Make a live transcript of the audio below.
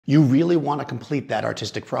You really want to complete that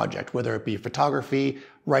artistic project, whether it be photography,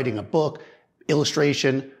 writing a book,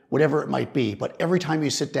 illustration, whatever it might be. But every time you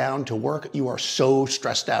sit down to work, you are so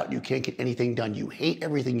stressed out. You can't get anything done. You hate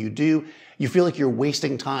everything you do. You feel like you're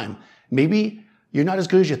wasting time. Maybe you're not as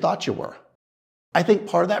good as you thought you were. I think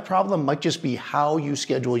part of that problem might just be how you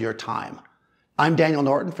schedule your time. I'm Daniel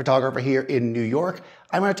Norton, photographer here in New York.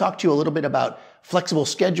 I'm going to talk to you a little bit about flexible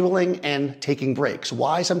scheduling and taking breaks.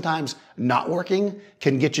 Why sometimes not working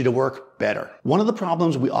can get you to work better. One of the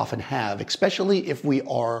problems we often have, especially if we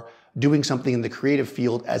are doing something in the creative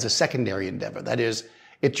field as a secondary endeavor, that is,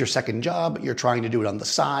 it's your second job, you're trying to do it on the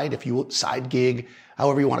side, if you will, side gig,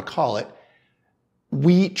 however you want to call it,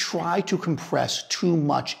 we try to compress too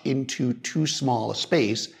much into too small a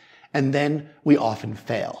space, and then we often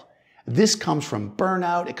fail. This comes from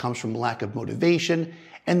burnout, it comes from lack of motivation,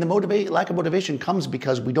 and the lack of motivation comes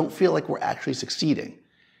because we don't feel like we're actually succeeding.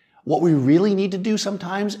 What we really need to do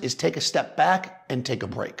sometimes is take a step back and take a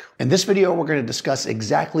break. In this video, we're going to discuss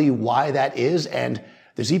exactly why that is, and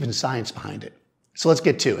there's even science behind it. So let's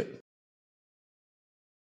get to it.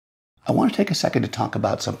 I want to take a second to talk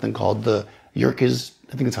about something called the Yerkes,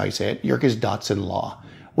 I think that's how you say it, Yerkes-Dodson law,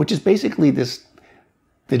 which is basically this.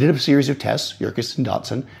 They did a series of tests, Yerkes and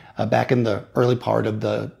Dodson, back in the early part of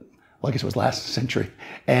the, well, I guess it was last century.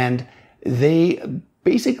 And they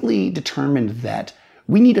basically determined that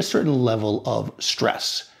we need a certain level of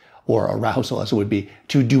stress or arousal, as it would be,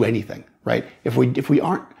 to do anything, right? If we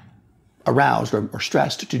aren't aroused or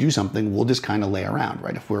stressed to do something, we'll just kind of lay around,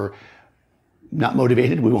 right? If we're not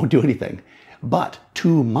motivated, we won't do anything. But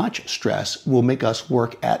too much stress will make us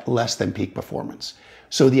work at less than peak performance.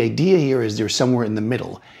 So the idea here is there's somewhere in the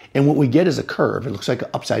middle. And what we get is a curve. It looks like an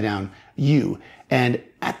upside down U. And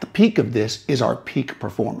at the peak of this is our peak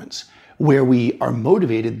performance, where we are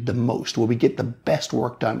motivated the most, where we get the best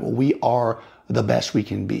work done, where we are the best we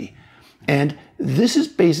can be. And this is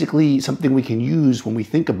basically something we can use when we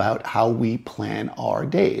think about how we plan our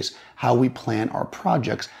days, how we plan our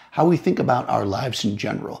projects, how we think about our lives in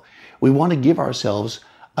general. We want to give ourselves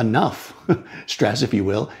enough stress, if you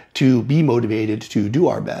will, to be motivated to do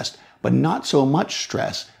our best, but not so much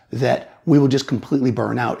stress that we will just completely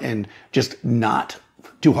burn out and just not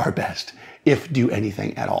do our best, if do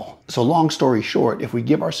anything at all. So long story short, if we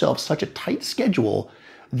give ourselves such a tight schedule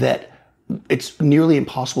that it's nearly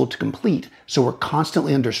impossible to complete, so we're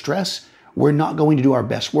constantly under stress, we're not going to do our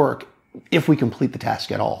best work if we complete the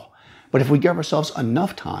task at all. But if we give ourselves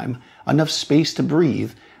enough time, enough space to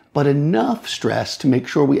breathe, but enough stress to make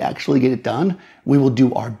sure we actually get it done, we will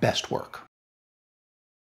do our best work.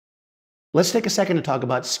 Let's take a second to talk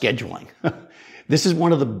about scheduling. This is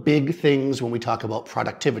one of the big things when we talk about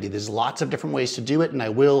productivity. There's lots of different ways to do it, and I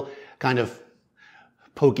will kind of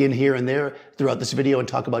poke in here and there throughout this video and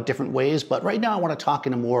talk about different ways. But right now I want to talk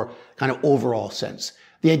in a more kind of overall sense.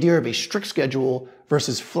 The idea of a strict schedule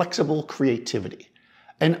versus flexible creativity.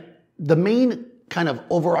 And the main kind of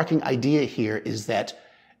overarching idea here is that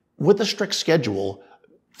with a strict schedule,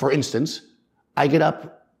 for instance, I get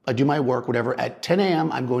up, I do my work, whatever, at 10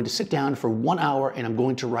 a.m., I'm going to sit down for 1 hour and I'm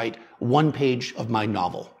going to write 1 page of my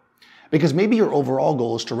novel. Because maybe your overall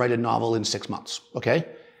goal is to write a novel in 6 months, okay?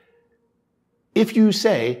 If you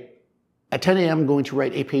say, at 10 a.m., I'm going to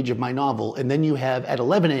write a page of my novel, and then you have at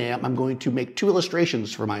 11 a.m., I'm going to make 2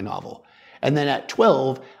 illustrations for my novel. And then at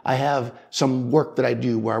 12, I have some work that I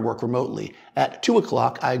do where I work remotely. At 2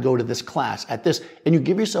 o'clock, I go to this class. At this, and you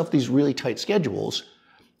give yourself these really tight schedules.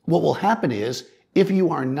 What will happen is, if you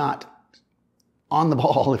are not on the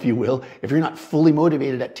ball, if you will, if you're not fully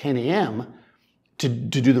motivated at 10 a.m. to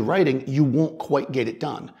do the writing, you won't quite get it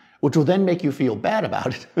done, which will then make you feel bad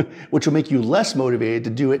about it, which will make you less motivated to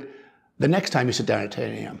do it the next time you sit down at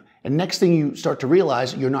 10 a.m. And next thing you start to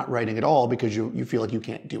realize, you're not writing at all because you feel like you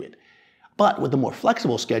can't do it. But with a more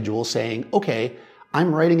flexible schedule saying, okay,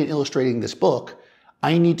 I'm writing and illustrating this book,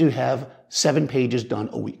 I need to have 7 pages done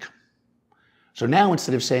a week. So now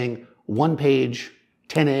instead of saying 1 page,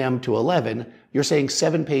 10 a.m. to 11, you're saying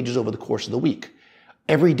 7 pages over the course of the week.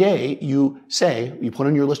 Every day you put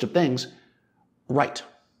on your list of things, write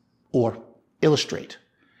or illustrate.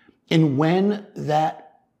 And when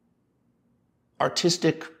that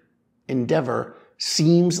artistic endeavor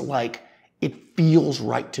seems like it feels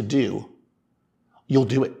right to do, you'll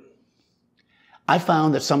do it. I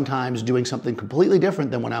found that sometimes doing something completely different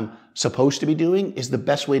than what I'm supposed to be doing is the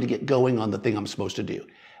best way to get going on the thing I'm supposed to do.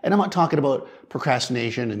 And I'm not talking about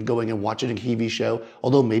procrastination and going and watching a TV show,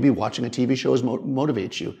 although maybe watching a TV show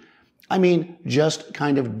motivates you. I mean, just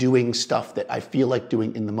kind of doing stuff that I feel like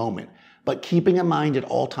doing in the moment, but keeping in mind at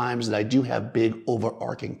all times that I do have big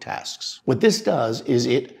overarching tasks. What this does is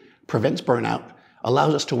it prevents burnout.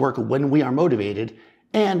 allows us to work when we are motivated,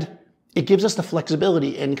 and it gives us the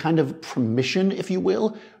flexibility and kind of permission, if you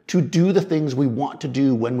will, to do the things we want to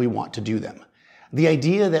do when we want to do them. The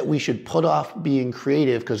idea that we should put off being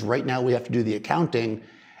creative because right now we have to do the accounting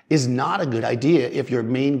is not a good idea if your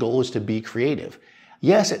main goal is to be creative.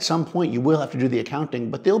 Yes, at some point you will have to do the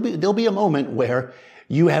accounting, but there'll be a moment where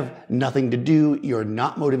you have nothing to do, you're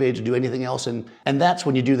not motivated to do anything else, and that's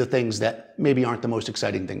when you do the things that maybe aren't the most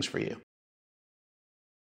exciting things for you.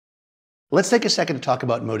 Let's take a second to talk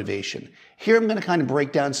about motivation. Here I'm going to kind of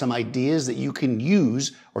break down some ideas that you can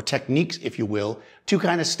use, or techniques, if you will, to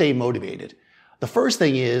kind of stay motivated. The first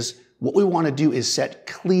thing is, what we want to do is set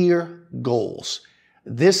clear goals.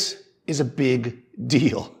 This is a big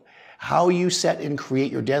deal. How you set and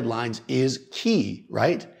create your deadlines is key,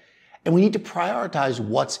 right? And we need to prioritize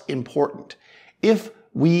what's important. If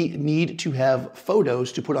we need to have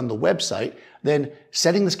photos to put on the website, then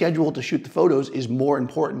setting the schedule to shoot the photos is more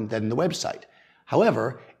important than the website.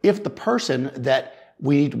 However, if the person that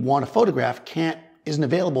we want to photograph isn't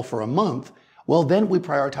available for a month, well, then we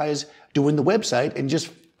prioritize doing the website and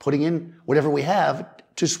just putting in whatever we have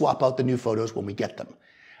to swap out the new photos when we get them.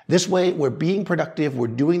 This way, we're being productive, we're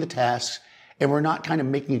doing the tasks, and we're not kind of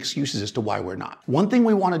making excuses as to why we're not. One thing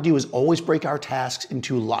we want to do is always break our tasks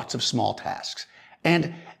into lots of small tasks.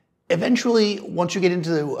 And eventually, once you get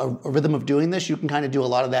into a rhythm of doing this, you can kind of do a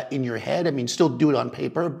lot of that in your head. I mean, still do it on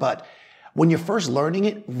paper, but when you're first learning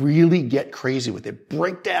it, really get crazy with it.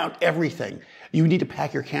 Break down everything. You need to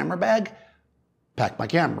pack your camera bag. Pack my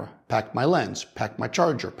camera, pack my lens, pack my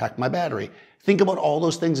charger, pack my battery. Think about all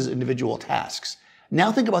those things as individual tasks.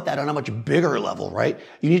 Now think about that on a much bigger level, right?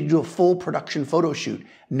 You need to do a full production photo shoot.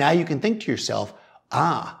 Now you can think to yourself,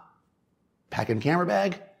 packing camera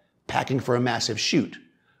bag, packing for a massive shoot,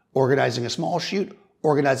 organizing a small shoot,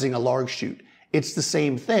 organizing a large shoot. It's the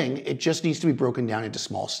same thing, it just needs to be broken down into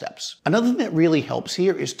small steps. Another thing that really helps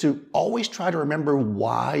here is to always try to remember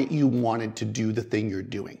why you wanted to do the thing you're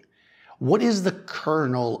doing. What is the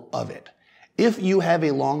kernel of it? If you have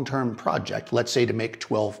a long-term project, let's say to make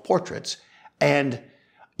 12 portraits, and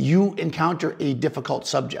you encounter a difficult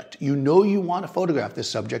subject, you know you want to photograph this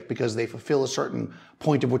subject because they fulfill a certain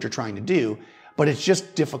point of what you're trying to do, but it's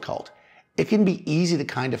just difficult. It can be easy to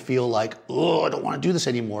kind of feel like, oh, I don't want to do this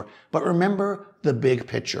anymore. But remember the big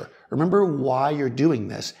picture. Remember why you're doing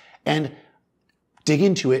this and dig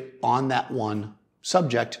into it on that one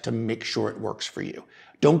subject to make sure it works for you.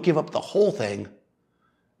 Don't give up the whole thing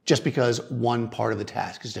just because one part of the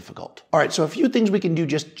task is difficult. All right, so a few things we can do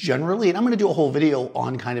just generally, and I'm going to do a whole video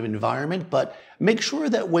on kind of environment, but make sure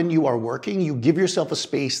that when you are working, you give yourself a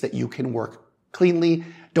space that you can work cleanly.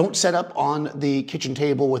 Don't set up on the kitchen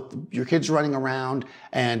table with your kids running around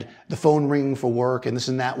and the phone ringing for work and this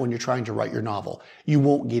and that when you're trying to write your novel. You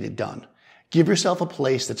won't get it done. Give yourself a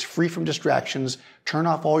place that's free from distractions. Turn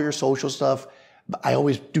off all your social stuff. I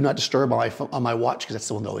always do not disturb on my watch because that's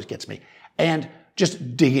the one that always gets me. And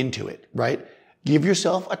just dig into it, right? Give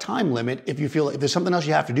yourself a time limit. If you feel like there's something else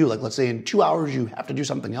you have to do, like let's say in 2 hours you have to do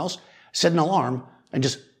something else, set an alarm and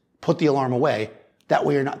just put the alarm away. That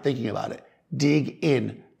way you're not thinking about it. Dig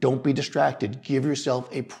in. Don't be distracted. Give yourself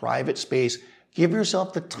a private space. Give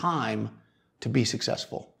yourself the time to be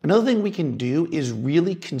successful. Another thing we can do is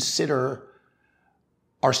really consider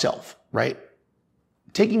ourselves, right?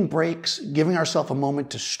 Taking breaks, giving ourselves a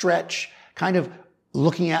moment to stretch, kind of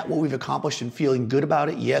looking at what we've accomplished and feeling good about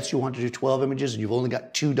it. Yes, you want to do 12 images and you've only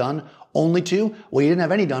got 2 done. Only 2? Well, you didn't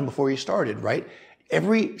have any done before you started, right?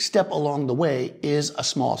 Every step along the way is a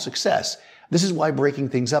small success. This is why breaking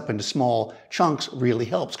things up into small chunks really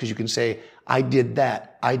helps, because you can say, I did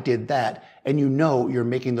that, and you know you're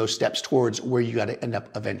making those steps towards where you got to end up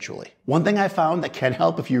eventually. One thing I found that can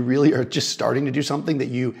help if you really are just starting to do something that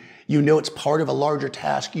you know it's part of a larger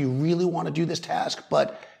task, you really want to do this task,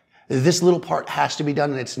 but this little part has to be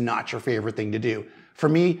done and it's not your favorite thing to do. For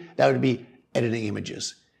me, that would be editing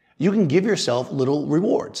images. You can give yourself little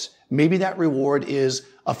rewards. Maybe that reward is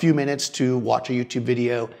a few minutes to watch a YouTube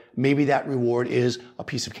video. Maybe that reward is a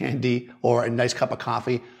piece of candy or a nice cup of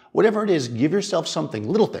coffee. Whatever it is, give yourself something,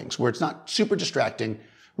 little things where it's not super distracting,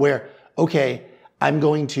 where, okay, I'm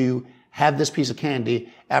going to have this piece of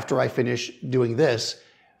candy after I finish doing this.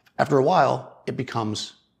 After a while, it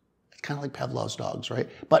becomes, it's kind of like Pavlov's dogs, right?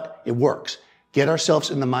 But it works. Get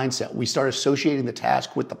ourselves in the mindset. We start associating the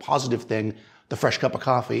task with the positive thing, the fresh cup of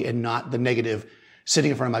coffee, and not the negative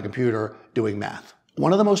sitting in front of my computer doing math.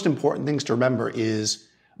 One of the most important things to remember is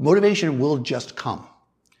motivation will just come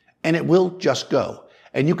and it will just go.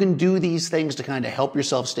 And you can do these things to kind of help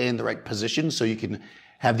yourself stay in the right position so you can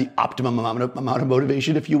have the optimum amount of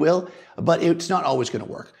motivation, if you will, but it's not always going to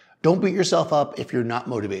work. Don't beat yourself up if you're not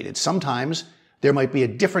motivated. Sometimes there might be a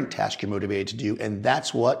different task you're motivated to do, and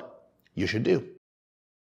that's what you should do.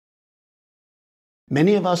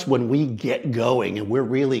 Many of us, when we get going and we're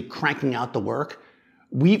really cranking out the work,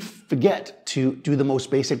 we forget to do the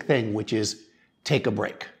most basic thing, which is take a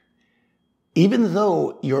break. Even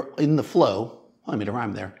though you're in the flow, I made a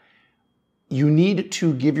rhyme there, you need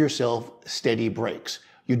to give yourself steady breaks.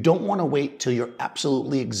 You don't want to wait till you're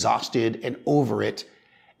absolutely exhausted and over it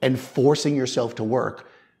and forcing yourself to work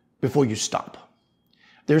before you stop.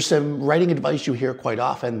 There's some writing advice you hear quite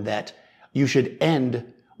often that you should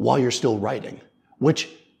end while you're still writing, which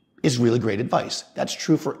is really great advice. That's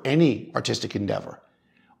true for any artistic endeavor.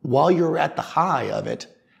 While you're at the high of it,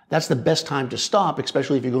 that's the best time to stop,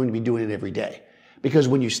 especially if you're going to be doing it every day. Because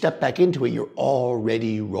when you step back into it, you're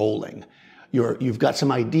already rolling. You've got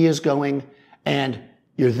some ideas going and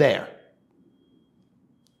you're there.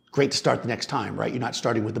 Great to start the next time, right? You're not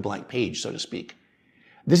starting with a blank page, so to speak.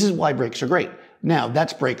 This is why breaks are great. Now,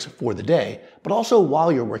 that's breaks for the day, but also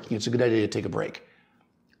while you're working, it's a good idea to take a break.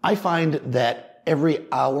 I find that every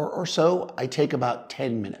hour or so, I take about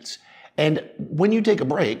 10 minutes. And when you take a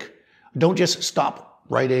break, don't just stop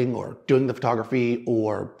writing or doing the photography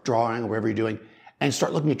or drawing or whatever you're doing and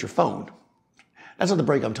start looking at your phone. That's not the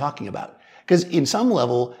break I'm talking about. Because in some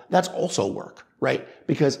level, that's also work, right?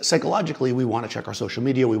 Because psychologically, we want to check our social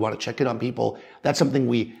media. We want to check in on people. That's something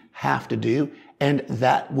we have to do, and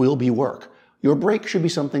that will be work. Your break should be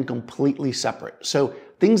something completely separate. So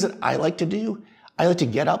things that I like to do, I like to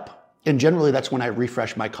get up, and generally that's when I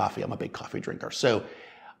refresh my coffee. I'm a big coffee drinker. So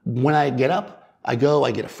when I get up, I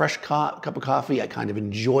get a fresh cup of coffee. I kind of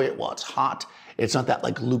enjoy it while it's hot. It's not that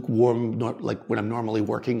like lukewarm, like when I'm normally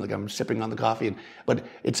working, like I'm sipping on the coffee, but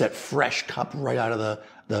it's that fresh cup right out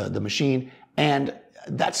of the machine. And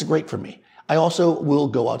that's great for me. I also will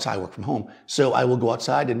go outside, work from home. So I will go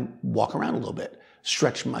outside and walk around a little bit,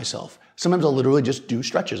 stretch myself. Sometimes I'll literally just do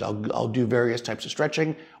stretches. I'll do various types of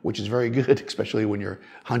stretching, which is very good, especially when you're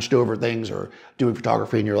hunched over things or doing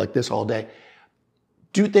photography and you're like this all day.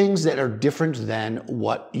 Do things that are different than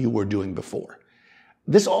what you were doing before.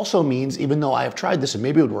 This also means, even though I have tried this and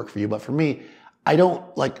maybe it would work for you, but for me, I don't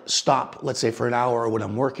like stop, let's say for an hour when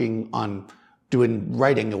I'm working on doing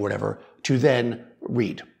writing or whatever, to then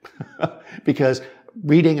read. Because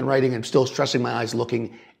reading and writing, I'm still stressing my eyes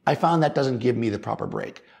looking. I found that doesn't give me the proper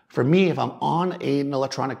break. For me, if I'm on an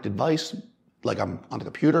electronic device, like I'm on the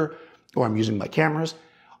computer or I'm using my cameras,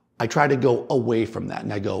 I try to go away from that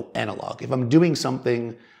and I go analog. If I'm doing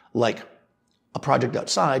something like a project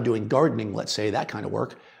outside, doing gardening, let's say, that kind of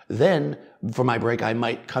work, then for my break, I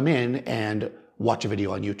might come in and watch a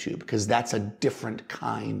video on YouTube because that's a different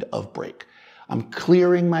kind of break. I'm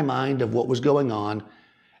clearing my mind of what was going on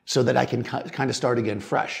so that I can kind of start again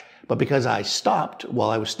fresh. But because I stopped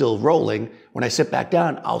while I was still rolling, when I sit back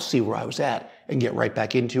down, I'll see where I was at and get right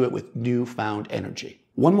back into it with newfound energy.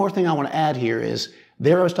 One more thing I want to add here is,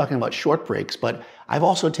 there I was talking about short breaks, but I've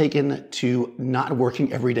also taken to not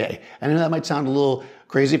working every day. I know that might sound a little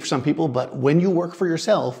crazy for some people, but when you work for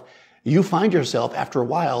yourself, you find yourself after a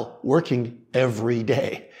while working every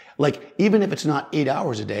day. Like even if it's not 8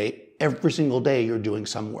 hours a day, every single day you're doing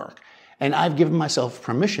some work. And I've given myself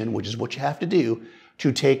permission, which is what you have to do,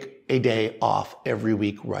 to take a day off every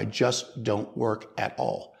week where I just don't work at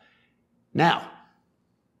all. Now,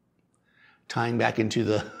 tying back into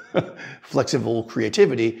the flexible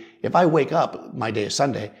creativity, if I wake up, my day is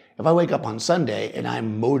Sunday, if I wake up on Sunday and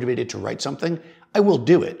I'm motivated to write something, I will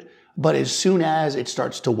do it. But as soon as it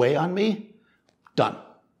starts to weigh on me, done.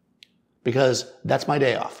 Because that's my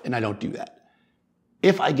day off and I don't do that.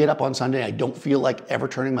 If I get up on Sunday, I don't feel like ever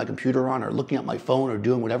turning my computer on or looking at my phone or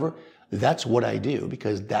doing whatever, that's what I do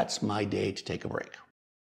because that's my day to take a break.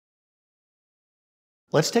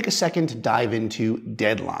 Let's take a second to dive into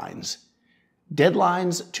deadlines.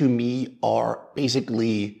 Deadlines to me are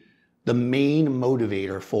basically the main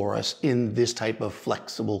motivator for us in this type of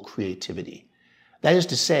flexible creativity. That is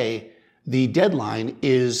to say, the deadline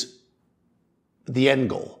is the end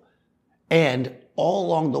goal. And all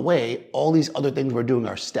along the way, all these other things we're doing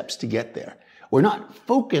are steps to get there. We're not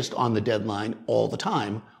focused on the deadline all the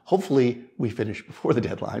time. Hopefully we finish before the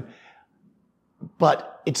deadline,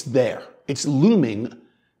 but it's there. It's looming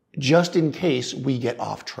just in case we get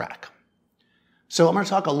off track. So I'm going to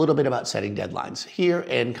talk a little bit about setting deadlines here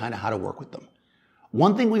and kind of how to work with them.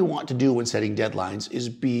 One thing we want to do when setting deadlines is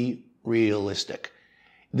be realistic.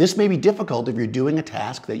 This may be difficult if you're doing a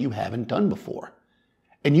task that you haven't done before.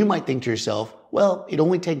 And you might think to yourself, well, it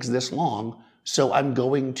only takes this long, so I'm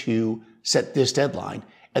going to set this deadline.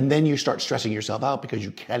 And then you start stressing yourself out because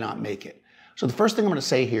you cannot make it. So the first thing I'm going to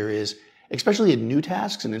say here is especially in new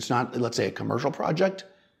tasks, and it's not, let's say, a commercial project,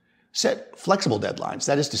 set flexible deadlines.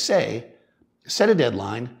 That is to say, set a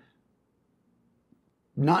deadline,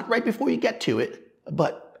 not right before you get to it,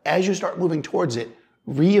 but as you start moving towards it,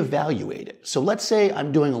 reevaluate it. So let's say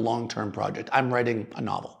I'm doing a long-term project. I'm writing a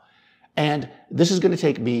novel, and this is going to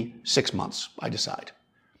take me 6 months, I decide.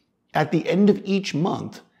 At the end of each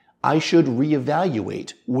month, I should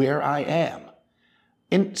reevaluate where I am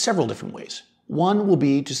in several different ways. One will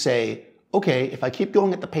be to say, okay, if I keep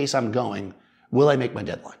going at the pace I'm going, will I make my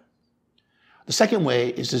deadline? The second way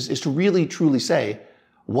is to really truly say,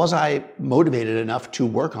 was I motivated enough to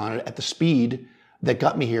work on it at the speed that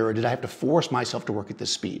got me here, or did I have to force myself to work at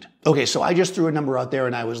this speed? Okay, so I just threw a number out there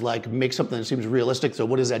and I was like, make something that seems realistic, so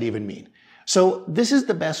what does that even mean? So this is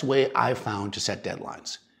the best way I've found to set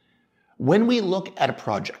deadlines. When we look at a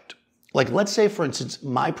project, like let's say for instance,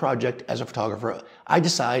 my project as a photographer, I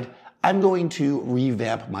decide I'm going to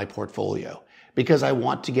revamp my portfolio because I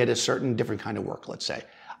want to get a certain different kind of work, let's say.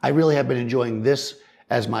 I really have been enjoying this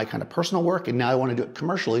as my kind of personal work, and now I want to do it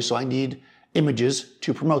commercially, so I need images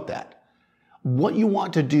to promote that. What you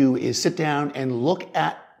want to do is sit down and look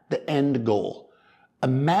at the end goal.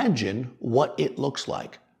 Imagine what it looks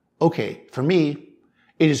like. Okay, for me,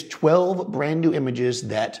 it is 12 brand new images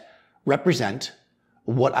that represent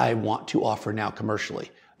what I want to offer now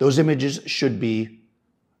commercially. Those images should be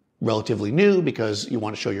relatively new because you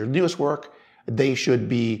want to show your newest work. They should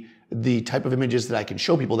be the type of images that I can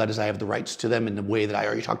show people, that is, I have the rights to them in the way that I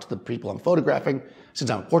already talked to the people I'm photographing. Since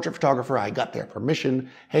I'm a portrait photographer, I got their permission.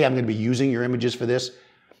 Hey, I'm going to be using your images for this.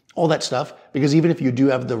 All that stuff, because even if you do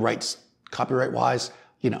have the rights copyright-wise,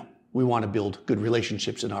 we want to build good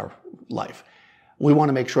relationships in our life. We want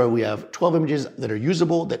to make sure we have 12 images that are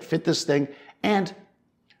usable, that fit this thing, and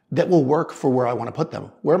that will work for where I want to put them.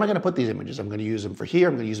 Where am I going to put these images? I'm going to use them for here,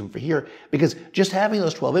 I'm going to use them for here, because just having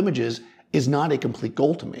those 12 images is not a complete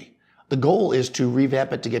goal to me. The goal is to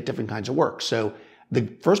revamp it to get different kinds of work. So the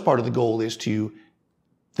first part of the goal is to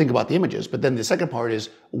think about the images, but then the second part is,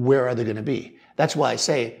 where are they going to be? That's why I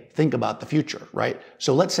say, think about the future, right?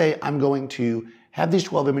 So let's say I'm going to have these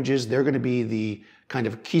 12 images. They're going to be the kind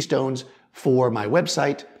of keystones for my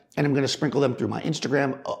website, and I'm going to sprinkle them through my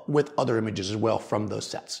Instagram with other images as well from those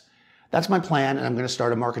sets. That's my plan, and I'm going to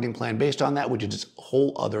start a marketing plan based on that, which is a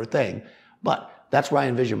whole other thing. But that's where I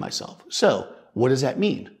envision myself. So what does that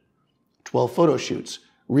mean? 12 photo shoots,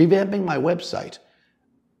 revamping my website,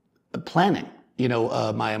 planning,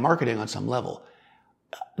 my marketing on some level.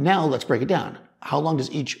 Now let's break it down. How long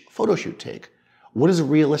does each photo shoot take? What is a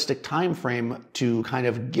realistic time frame to kind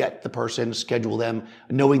of get the person, schedule them,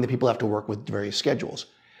 knowing that people have to work with various schedules?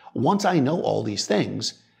 Once I know all these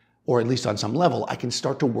things, or at least on some level, I can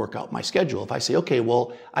start to work out my schedule. If I say, okay,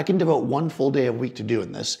 well, I can devote one full day a week to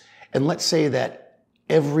doing this, and let's say that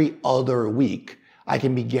every other week I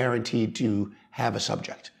can be guaranteed to have a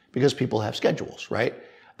subject because people have schedules, right?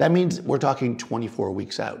 That means we're talking 24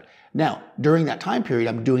 weeks out. Now, during that time period,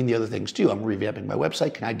 I'm doing the other things too. I'm revamping my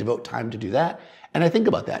website. Can I devote time to do that? And I think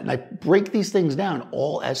about that, and I break these things down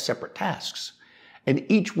all as separate tasks. And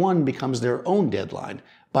each one becomes their own deadline.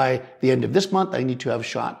 By the end of this month, I need to have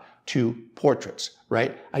shot 2 portraits,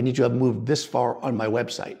 right? I need to have moved this far on my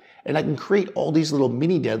website. And I can create all these little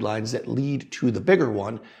mini deadlines that lead to the bigger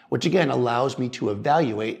one, which again allows me to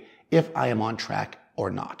evaluate if I am on track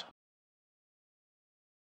or not.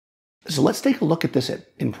 So let's take a look at this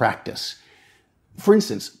in practice. For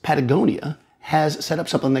instance, Patagonia has set up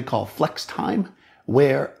something they call flex time,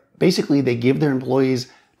 where basically they give their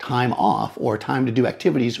employees time off or time to do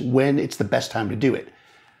activities when it's the best time to do it.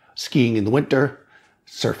 Skiing in the winter,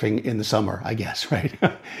 surfing in the summer, I guess, right?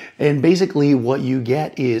 And basically what you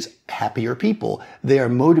get is happier people. They are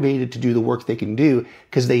motivated to do the work they can do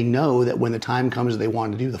because they know that when the time comes they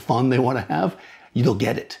want to do the fun they want to have, you'll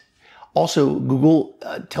get it. Also, Google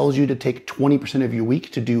tells you to take 20% of your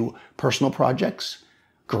week to do personal projects.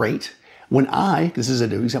 Great. This is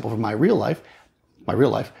an example from my real life, this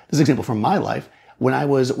is an example from my life. When I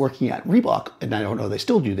was working at Reebok, and I don't know if they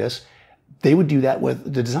still do this, they would do that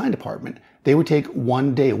with the design department. They would take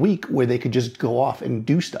one day a week where they could just go off and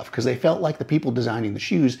do stuff because they felt like the people designing the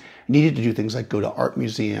shoes needed to do things like go to art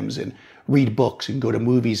museums and read books and go to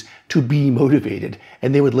movies to be motivated.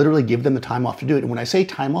 And they would literally give them the time off to do it. And when I say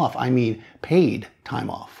time off, I mean paid time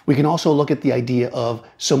off. We can also look at the idea of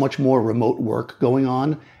so much more remote work going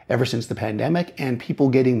on ever since the pandemic and people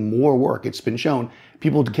getting more work. It's been shown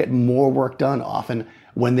people get more work done often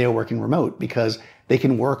when they're working remote because they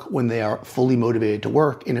can work when they are fully motivated to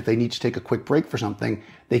work. And if they need to take a quick break for something,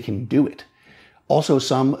 they can do it. Also,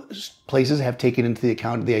 some places have taken into the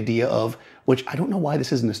account the idea of, which I don't know why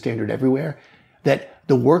this isn't a standard everywhere, that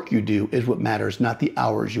The work you do is what matters, not the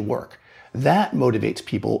hours you work. That motivates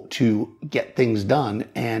people to get things done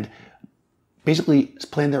and basically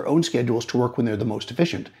plan their own schedules to work when they're the most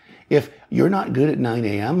efficient. If you're not good at 9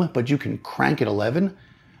 a.m., but you can crank at 11,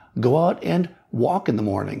 go out and walk in the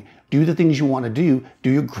morning. Do the things you want to do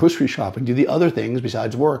your grocery shopping, do the other things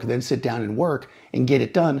besides work, then sit down and work and get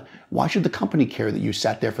it done. Why should the company care that you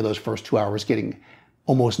sat there for those first 2 hours getting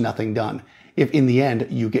almost nothing done if in the end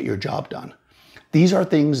you get your job done? These are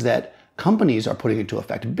things that companies are putting into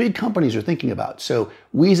effect. Big companies are thinking about. So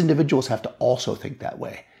we as individuals have to also think that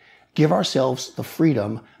way. Give ourselves the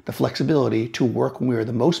freedom, the flexibility to work when we are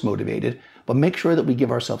the most motivated, but make sure that we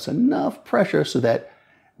give ourselves enough pressure so that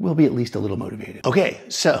we'll be at least a little motivated. Okay,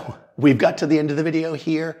 so we've got to the end of the video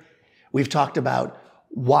here. We've talked about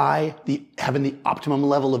why having the optimum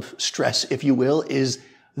level of stress, if you will, is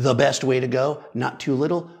the best way to go. Not too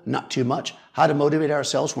little, not too much. How to motivate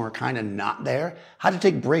ourselves when we're kind of not there. How to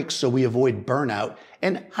take breaks so we avoid burnout.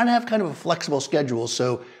 And how to have kind of a flexible schedule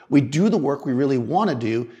so we do the work we really want to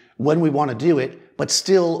do when we want to do it, but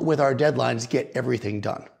still with our deadlines get everything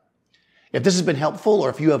done. If this has been helpful, or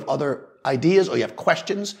if you have other ideas or you have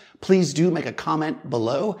questions, please do make a comment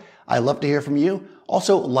below. I love to hear from you.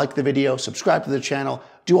 Also, like the video, subscribe to the channel,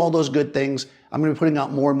 do all those good things. I'm going to be putting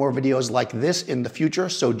out more and more videos like this in the future,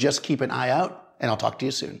 so just keep an eye out, and I'll talk to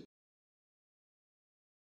you soon.